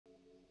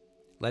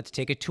let's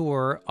take a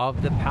tour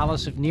of the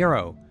Palace of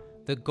Nero,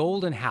 the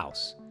Golden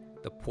House,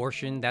 the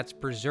portion that's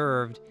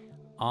preserved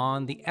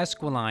on the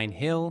Esquiline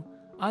Hill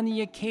on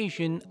the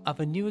occasion of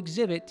a new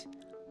exhibit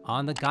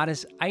on the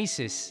goddess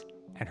Isis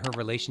and her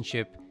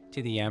relationship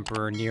to the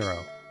Emperor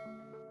Nero.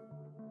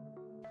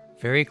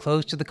 Very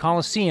close to the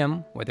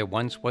Colosseum, where there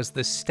once was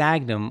the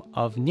Stagnum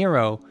of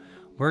Nero,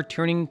 we're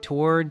turning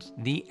towards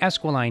the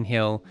Esquiline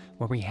Hill,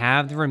 where we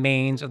have the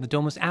remains of the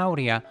Domus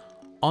Aurea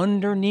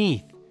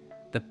underneath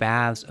the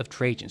Baths of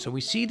Trajan. So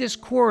we see this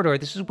corridor.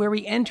 This is where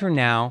we enter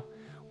now.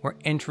 We're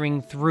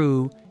entering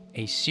through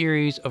a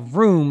series of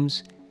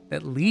rooms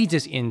that leads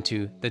us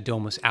into the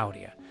Domus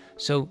Aurea.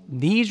 So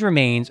these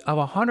remains of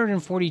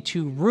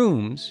 142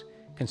 rooms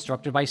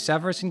constructed by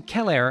Severus and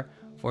Keller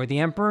for the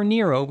Emperor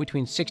Nero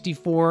between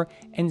 64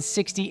 and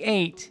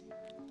 68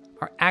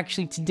 are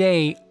actually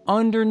today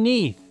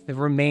underneath the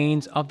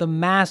remains of the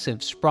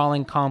massive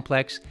sprawling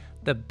complex,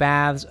 the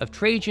Baths of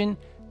Trajan,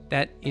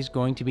 that is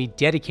going to be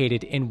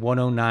dedicated in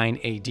 109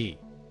 AD.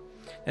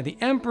 Now, the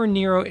Emperor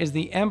Nero is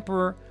the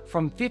emperor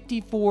from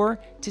 54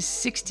 to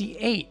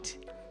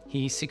 68.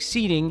 He's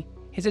succeeding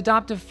his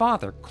adoptive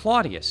father,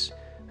 Claudius,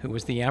 who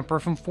was the emperor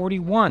from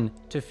 41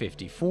 to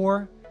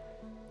 54.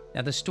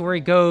 Now, the story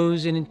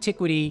goes in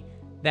antiquity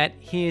that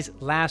his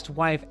last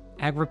wife,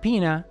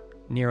 Agrippina,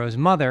 Nero's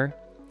mother,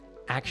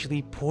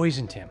 actually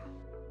poisoned him.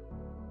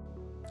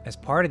 As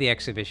part of the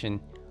exhibition,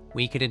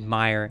 we could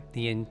admire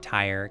the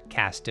entire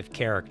cast of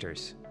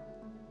characters.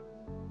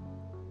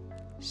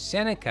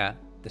 Seneca,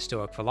 the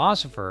Stoic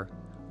philosopher,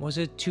 was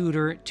a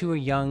tutor to a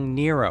young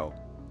Nero.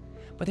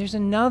 But there's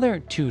another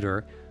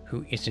tutor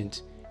who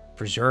isn't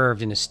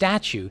preserved in a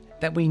statue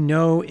that we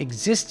know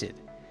existed,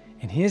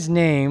 and his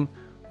name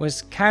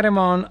was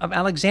Chaeremon of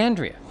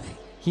Alexandria.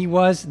 He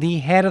was the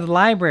head of the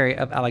library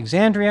of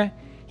Alexandria.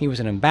 He was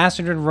an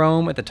ambassador to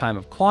Rome at the time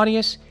of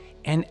Claudius,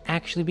 and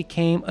actually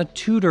became a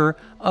tutor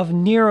of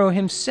Nero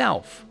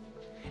himself.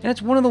 And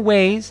it's one of the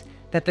ways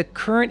that the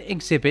current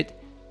exhibit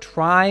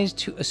tries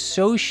to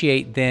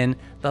associate then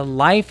the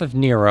life of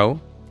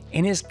Nero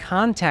and his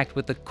contact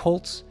with the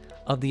cults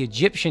of the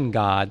Egyptian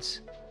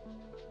gods,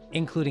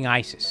 including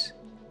Isis.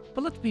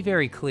 But let's be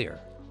very clear.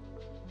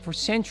 For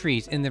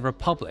centuries in the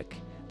Republic,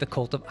 the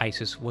cult of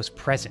Isis was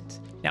present.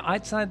 Now,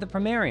 outside the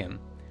Primarium,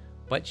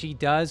 but she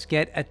does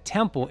get a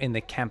temple in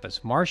the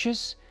Campus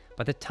Martius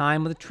by the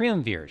time of the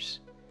Triumvirs.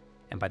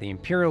 And by the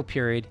imperial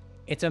period,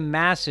 it's a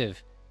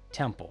massive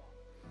temple.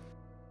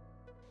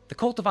 The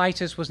cult of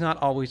Isis was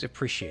not always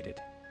appreciated.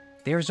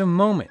 There's a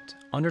moment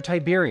under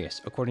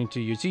Tiberius, according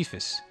to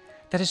Josephus,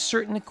 that a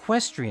certain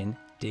equestrian,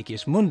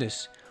 Decius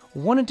Mundus,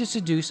 wanted to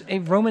seduce a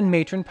Roman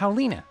matron,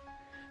 Paulina.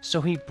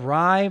 So he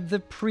bribed the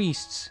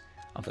priests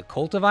of the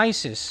cult of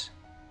Isis,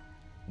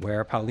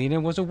 where Paulina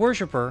was a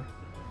worshiper,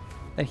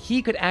 that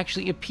he could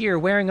actually appear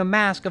wearing a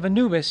mask of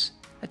Anubis,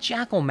 a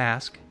jackal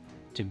mask,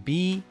 to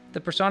be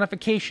the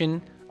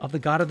personification of the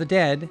god of the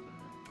dead,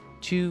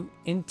 to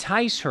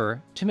entice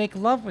her to make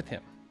love with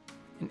him.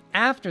 And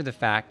after the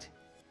fact,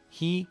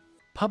 he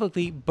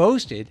publicly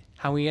boasted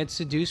how he had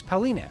seduced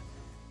Paulina.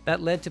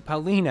 That led to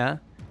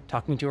Paulina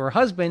talking to her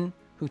husband,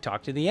 who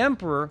talked to the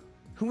emperor,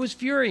 who was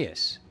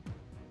furious.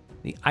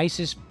 The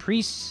Isis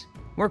priests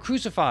were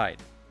crucified,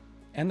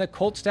 and the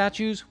cult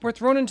statues were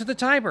thrown into the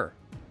Tiber.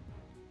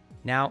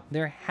 Now,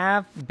 there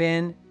have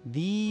been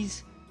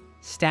these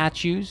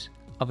statues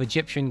of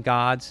Egyptian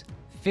gods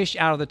fished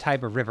out of the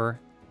Tiber River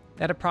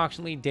that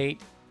approximately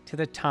date to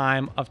the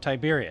time of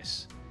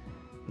Tiberius.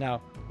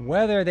 Now,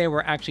 whether they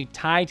were actually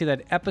tied to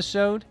that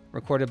episode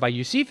recorded by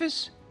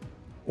Josephus,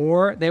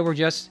 or they were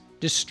just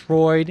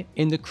destroyed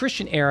in the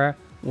Christian era,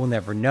 we'll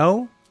never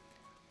know,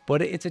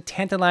 but it's a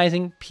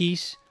tantalizing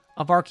piece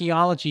of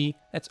archaeology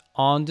that's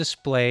on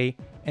display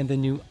in the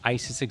new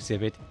Isis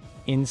exhibit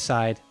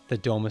inside the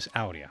Domus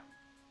Aurea.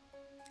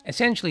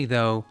 Essentially,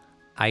 though,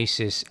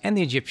 Isis and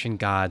the Egyptian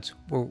gods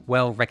were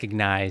well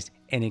recognized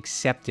and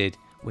accepted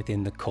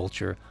within the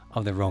culture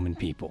of the Roman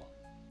people.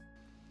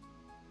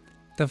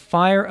 The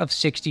fire of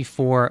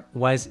 64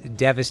 was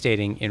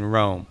devastating in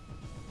Rome,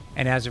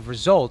 and as a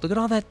result, look at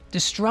all that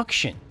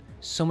destruction,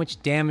 so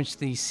much damage to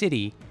the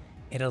city.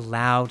 It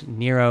allowed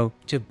Nero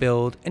to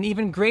build an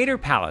even greater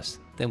palace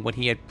than what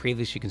he had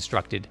previously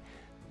constructed,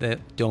 the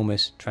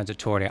Domus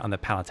Transitoria on the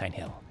Palatine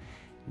Hill.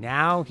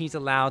 Now he's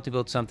allowed to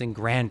build something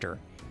grander.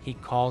 He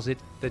calls it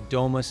the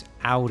Domus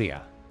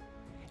Aurea,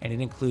 and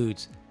it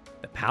includes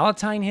the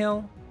Palatine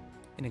Hill,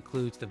 it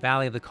includes the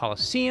Valley of the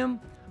Colosseum,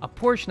 a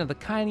portion of the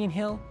Caelian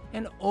Hill,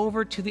 and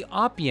over to the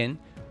Oppian,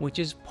 which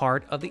is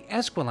part of the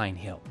Esquiline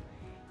Hill.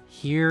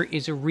 Here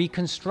is a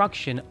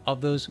reconstruction of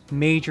those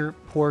major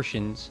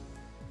portions.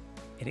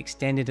 It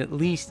extended at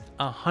least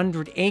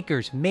 100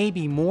 acres,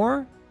 maybe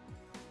more.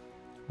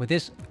 With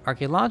this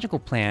archaeological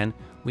plan,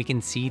 we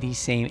can see these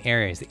same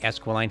areas, the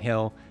Esquiline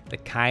Hill, the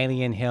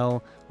Caelian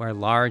Hill, where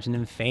large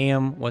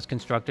nymphaeum was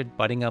constructed,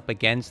 butting up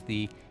against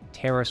the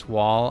terrace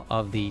wall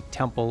of the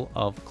Temple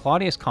of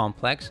Claudius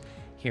complex.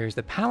 Here's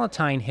the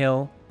Palatine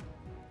Hill.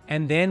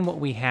 And then what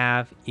we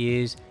have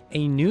is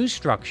a new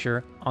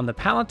structure on the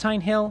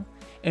Palatine Hill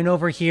And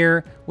over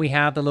here, we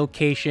have the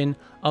location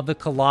of the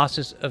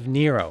Colossus of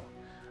Nero.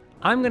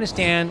 I'm going to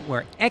stand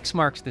where X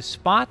marks the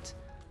spot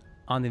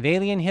on the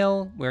Valian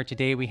Hill, where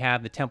today we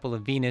have the Temple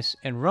of Venus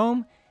in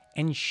Rome,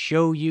 and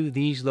show you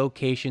these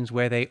locations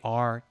where they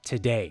are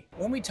today.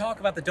 When we talk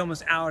about the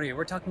Domus Aurea,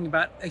 we're talking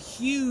about a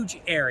huge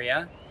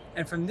area,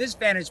 and from this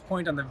vantage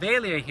point on the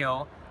Velia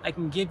Hill, I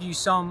can give you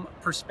some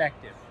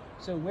perspective.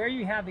 So where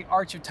you have the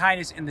Arch of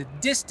Titus in the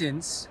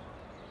distance,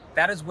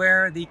 that is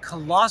where the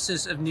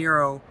Colossus of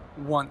Nero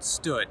once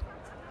stood.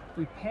 If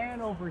we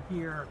pan over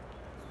here,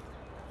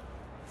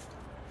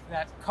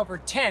 that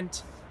covered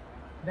tent,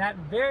 that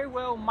very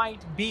well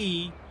might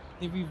be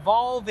the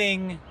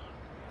revolving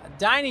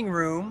dining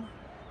room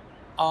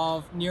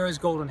of Nero's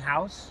Golden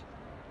House,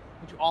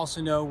 which you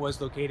also know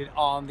was located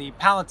on the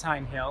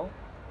Palatine Hill.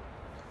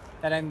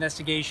 That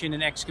investigation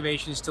and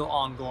excavation is still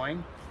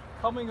ongoing.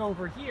 Coming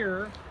over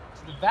here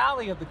to the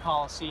valley of the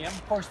Colosseum,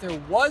 of course there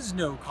was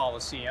no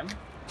Colosseum,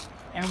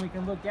 and we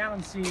can look down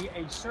and see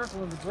a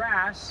circle of the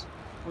grass,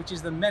 which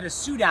is the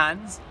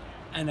Metasudans.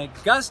 An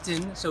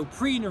Augustan, so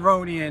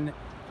pre-Neronian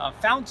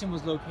fountain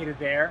was located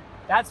there.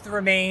 That's the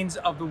remains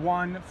of the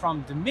one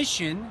from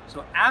Domitian,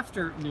 so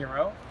after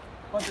Nero.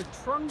 But the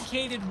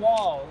truncated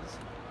walls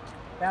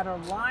that are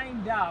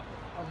lined up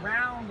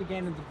around,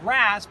 again, in the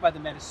grass by the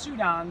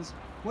Metasudans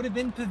would have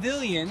been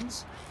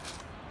pavilions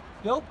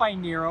built by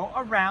Nero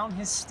around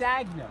his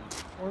stagnum,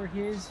 or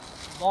his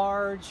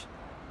large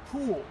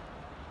pool.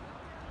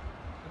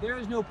 But there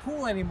is no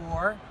pool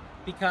anymore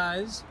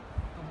because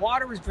the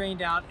water was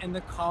drained out and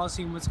the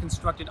Colosseum was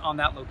constructed on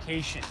that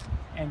location.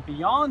 And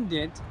beyond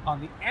it,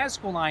 on the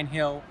Esquiline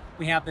Hill,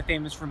 we have the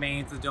famous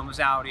remains of the Domus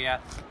Aurea,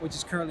 which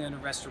is currently under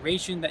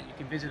restoration that you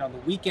can visit on the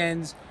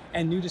weekends,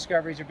 and new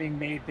discoveries are being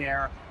made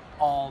there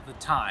all the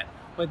time.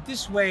 But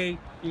this way,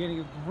 you're getting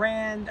a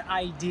grand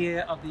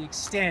idea of the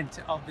extent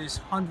of this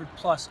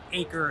 100+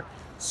 acre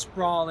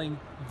sprawling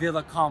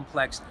villa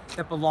complex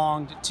that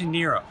belonged to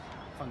Nero.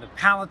 From the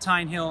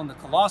Palatine Hill and the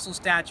colossal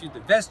statue,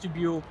 the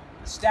vestibule,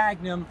 the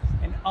stagnum,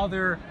 and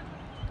other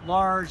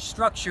large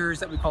structures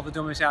that we call the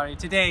Domus Aurea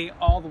today,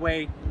 all the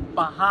way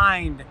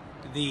behind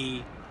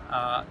the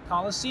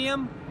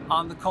Colosseum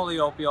on the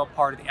Colliopial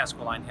part of the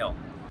Esquiline Hill.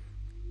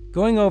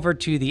 Going over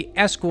to the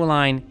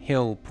Esquiline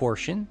Hill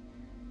portion,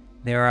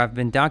 there have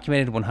been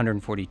documented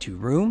 142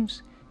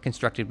 rooms,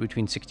 constructed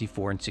between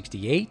 64 and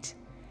 68,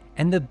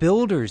 and the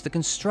builders, the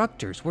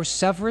constructors, were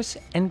Severus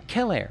and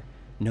Keller,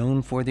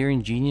 known for their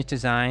ingenious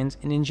designs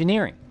and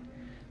engineering.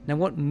 Now,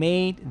 what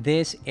made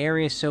this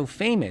area so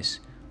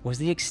famous was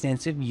the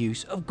extensive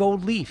use of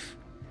gold leaf,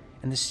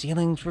 and the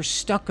ceilings were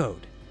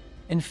stuccoed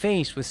and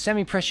faced with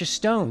semi-precious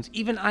stones,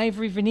 even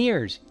ivory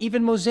veneers,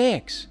 even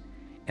mosaics,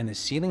 and the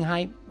ceiling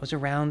height was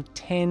around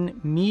 10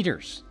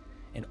 meters,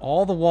 and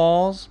all the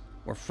walls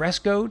were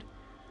frescoed.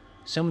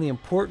 Some of the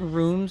important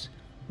rooms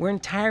were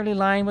entirely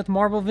lined with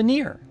marble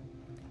veneer,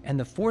 and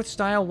the fourth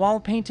style wall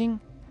painting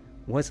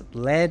was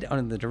led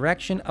under the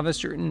direction of a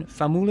certain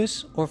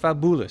Famulus or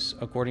Fabulus,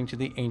 according to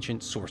the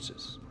ancient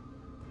sources.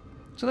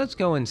 So let's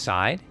go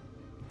inside,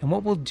 and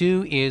what we'll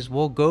do is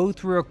we'll go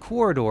through a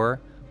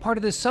corridor, part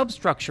of the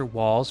substructure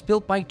walls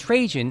built by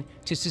Trajan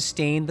to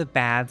sustain the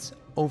baths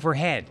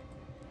overhead,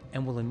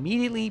 and we'll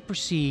immediately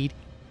proceed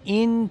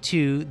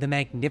into the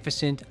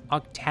magnificent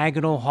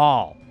Octagonal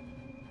Hall,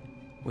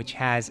 which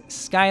has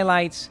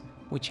skylights,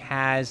 which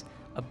has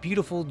a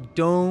beautiful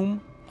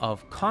dome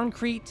of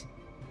concrete.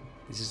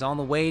 This is on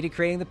the way to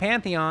creating the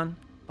Pantheon,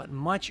 but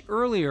much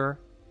earlier,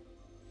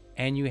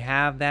 and you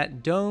have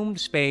that domed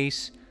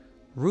space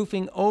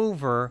roofing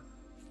over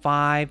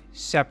 5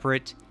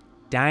 separate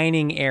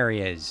dining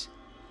areas,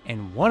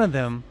 and one of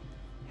them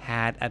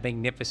had a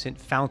magnificent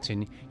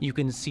fountain you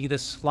can see the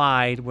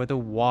slide where the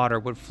water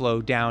would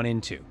flow down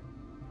into.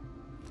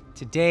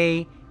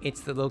 Today,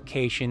 it's the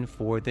location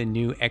for the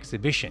new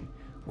exhibition,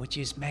 which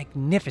is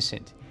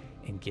magnificent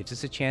and gives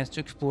us a chance to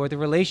explore the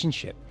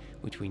relationship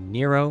between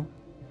Nero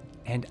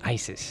and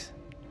Isis.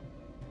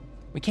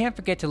 We can't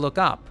forget to look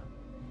up.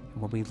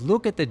 When we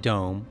look at the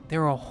dome,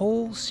 there are a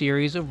whole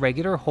series of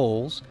regular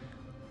holes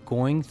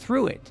going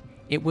through it.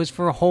 It was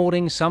for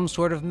holding some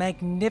sort of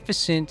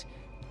magnificent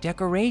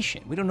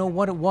decoration. We don't know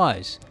what it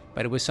was,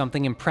 but it was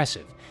something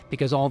impressive,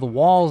 because all the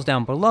walls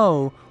down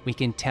below, we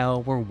can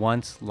tell, were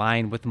once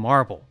lined with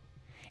marble.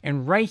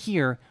 And right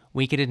here,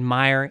 we could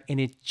admire an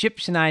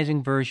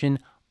Egyptianizing version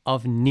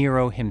of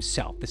Nero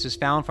himself. This is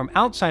found from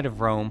outside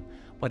of Rome,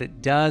 but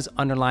it does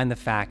underline the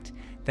fact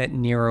that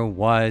Nero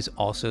was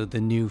also the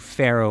new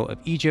pharaoh of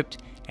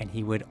Egypt, and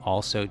he would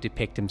also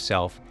depict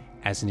himself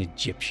as an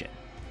Egyptian.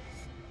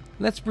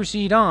 Let's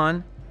proceed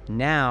on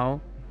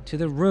now to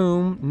the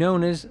room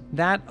known as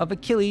that of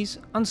Achilles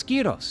on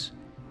Skyros.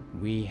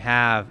 We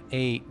have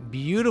a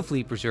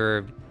beautifully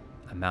preserved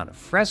amount of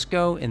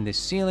fresco in this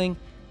ceiling.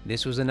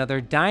 This was another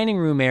dining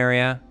room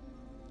area.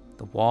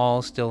 The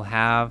walls still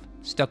have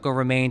stucco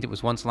remained. It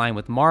was once lined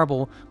with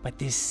marble, but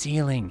this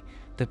ceiling,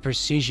 the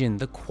precision,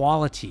 the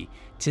quality,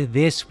 to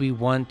this we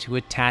want to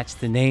attach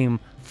the name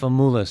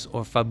Famulus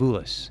or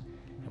Fabulus.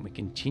 And we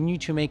continue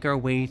to make our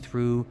way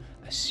through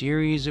a a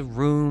series of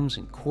rooms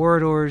and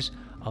corridors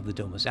of the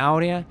Domus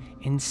Aurea,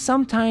 and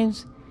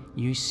sometimes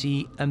you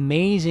see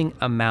amazing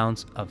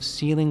amounts of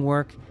ceiling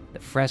work, the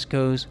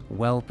frescoes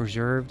well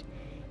preserved.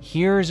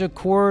 Here's a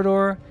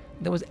corridor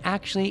that was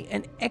actually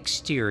an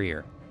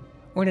exterior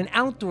or in an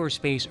outdoor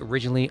space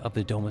originally of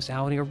the Domus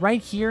Aurea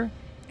right here,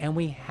 and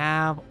we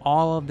have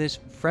all of this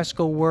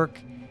fresco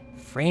work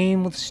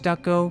framed with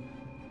stucco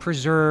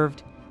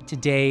preserved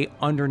today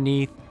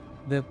underneath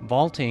the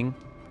vaulting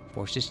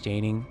for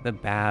sustaining the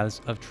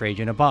baths of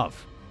Trajan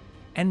above.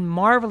 And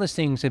marvelous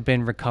things have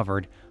been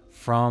recovered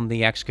from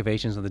the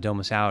excavations of the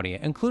Domus Aurea,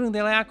 including the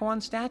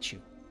Laocoon statue.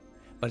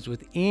 But it's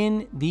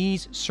within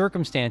these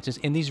circumstances,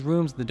 in these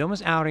rooms of the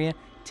Domus Aurea,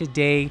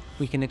 today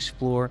we can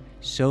explore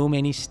so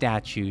many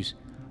statues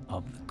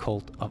of the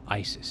cult of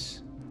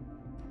Isis.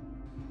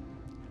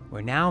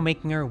 We're now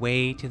making our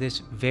way to this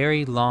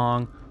very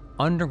long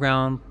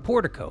underground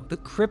portico, the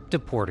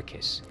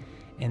Crytoporticus.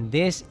 And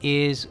this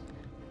is,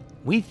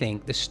 we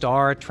think, the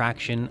star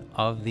attraction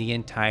of the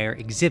entire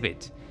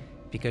exhibit,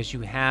 because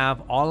you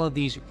have all of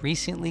these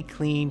recently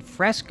cleaned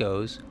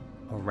frescoes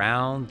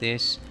around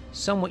this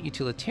somewhat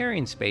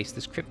utilitarian space,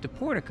 this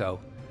Crytoportico.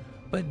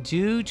 But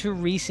due to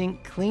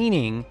recent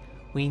cleaning,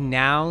 we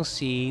now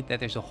see that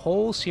there's a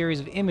whole series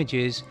of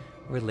images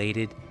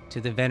related to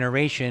the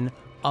veneration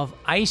of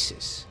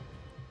Isis.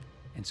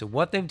 And so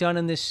what they've done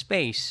in this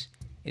space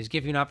is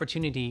give you an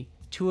opportunity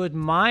to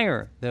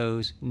admire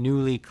those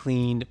newly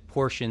cleaned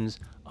portions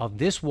of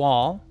this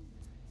wall,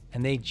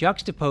 and they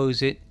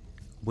juxtapose it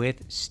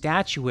with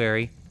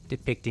statuary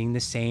depicting the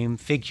same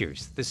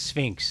figures: the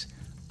Sphinx,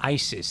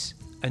 Isis,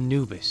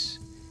 Anubis.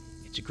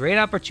 It's a great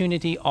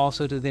opportunity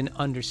also to then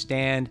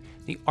understand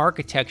the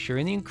architecture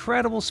and the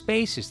incredible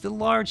spaces, the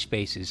large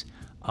spaces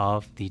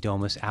of the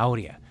Domus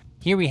Aurea.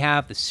 Here we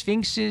have the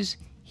Sphinxes,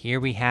 here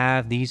we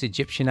have these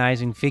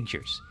Egyptianizing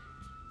figures.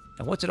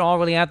 Now, what's it all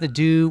really have to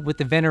do with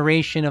the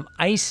veneration of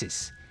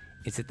Isis?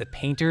 Is it the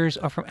painters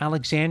are from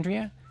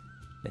Alexandria?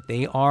 That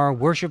they are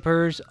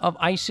worshippers of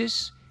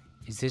Isis?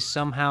 Is this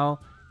somehow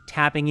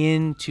tapping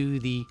into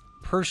the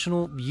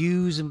personal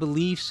views and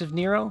beliefs of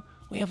Nero?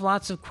 We have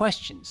lots of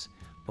questions.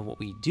 But what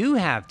we do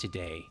have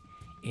today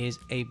is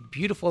a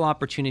beautiful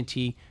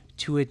opportunity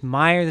to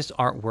admire this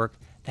artwork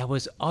that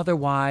was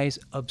otherwise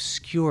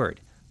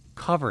obscured,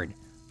 covered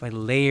by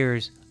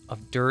layers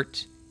of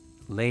dirt,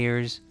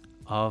 layers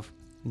of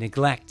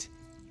neglect.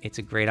 It's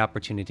a great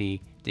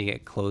opportunity to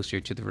get closer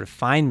to the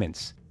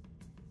refinements.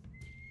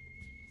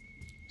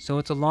 So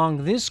it's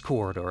along this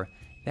corridor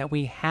that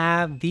we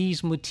have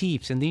these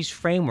motifs and these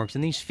frameworks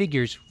and these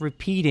figures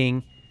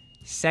repeating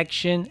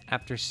section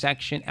after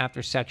section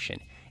after section.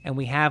 And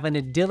we have an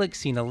idyllic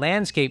scene, a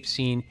landscape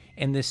scene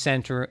in the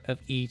center of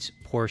each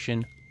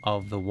portion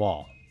of the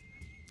wall.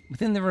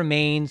 Within the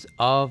remains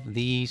of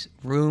these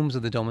rooms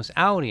of the Domus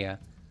Aurea,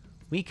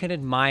 we can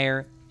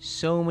admire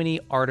so many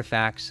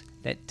artifacts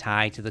that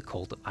tie to the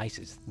cult of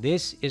Isis.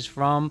 This is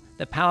from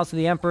the Palace of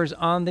the Emperors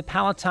on the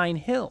Palatine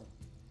Hill.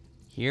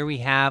 Here we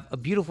have a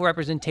beautiful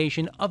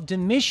representation of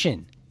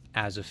Domitian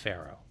as a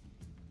pharaoh.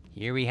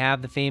 Here we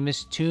have the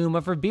famous tomb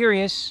of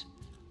Rabirius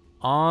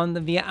on the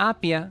Via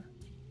Appia,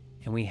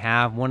 and we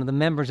have one of the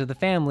members of the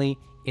family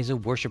is a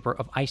worshiper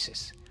of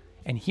Isis.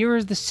 And here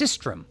is the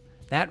sistrum,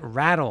 that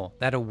rattle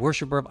that a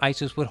worshiper of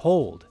Isis would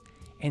hold.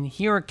 And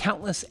here are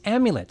countless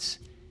amulets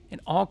and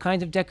all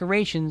kinds of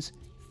decorations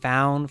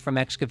found from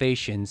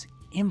excavations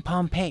in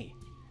Pompeii.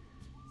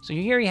 So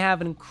here you have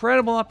an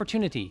incredible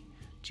opportunity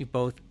to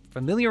both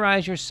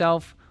familiarize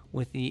yourself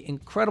with the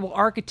incredible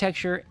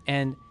architecture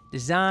and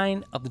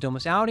design of the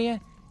Domus Aurea,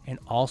 and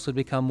also to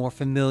become more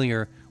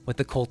familiar with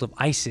the cult of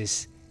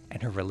Isis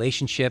and her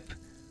relationship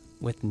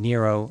with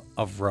Nero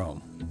of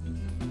Rome.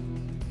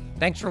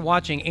 Thanks for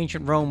watching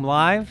Ancient Rome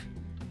Live.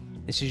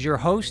 This is your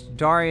host,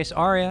 Domus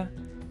Aurea.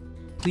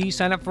 Please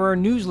sign up for our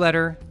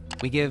newsletter.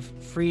 We give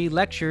free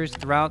lectures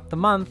throughout the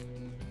month,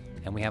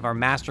 and we have our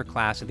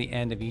masterclass at the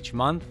end of each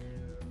month.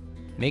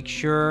 Make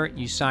sure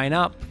you sign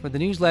up for the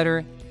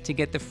newsletter to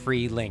get the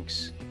free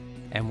links,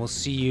 and we'll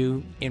see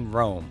you in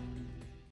Rome.